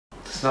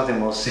It's nothing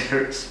more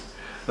serious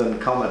than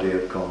comedy,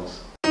 of course.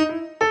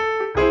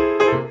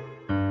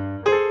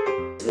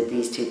 With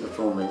these two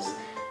performers,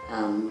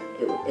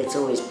 it's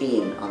always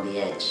been on the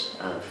edge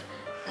of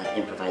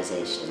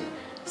improvisation.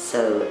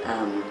 So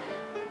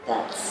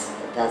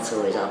that's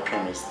always our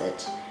premise,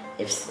 that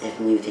if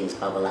new things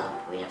bubble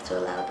up, we have to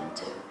allow them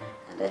to.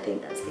 And I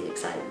think that's the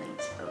excitement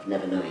of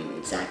never knowing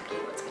exactly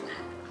what's going to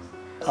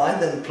happen. I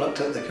then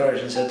plucked up the courage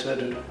and said to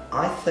Edward,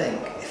 I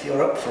think if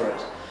you're up for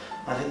it,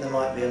 I think there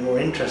might be a more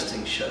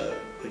interesting show,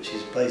 which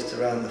is based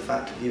around the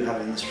fact of you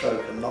having the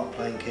stroke and not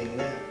playing King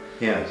Lear.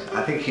 Yes,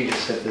 I think he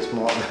just said there's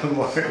more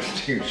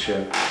interesting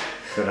show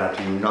that I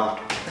do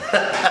not.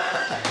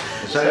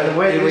 So in a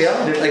way, here we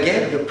are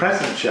again. The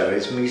present show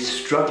is me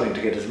struggling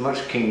to get as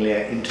much King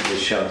Lear into the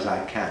show as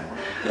I can,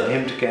 and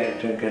him to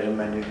get as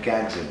many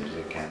gags in as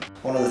he can.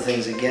 One of the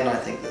things, again, I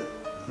think that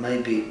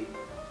maybe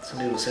some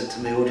people said to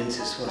me,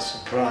 audiences were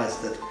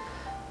surprised that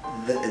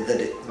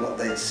what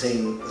they'd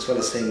seen, as well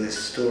as seeing this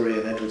story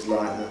in Edward's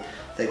life,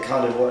 they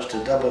kind of watched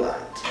a double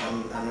act,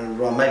 and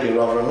maybe a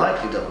rather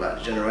unlikely double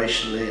act,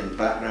 generationally and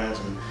backgrounds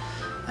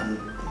and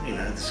you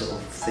know, the sort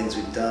of things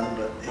we've done.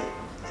 But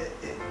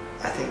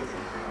I think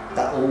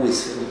that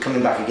always,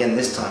 coming back again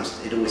this time,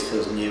 it always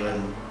feels new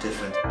and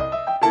different.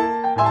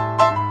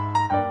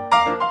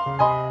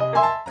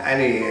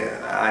 Any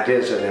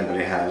ideas that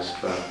anybody has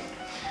for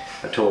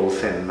a tall,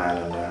 thin man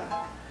and a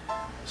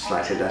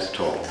slightly less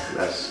tall,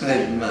 less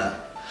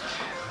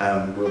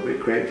will be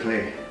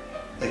gratefully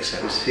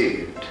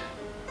received.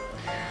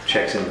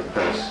 Checks in the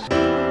post.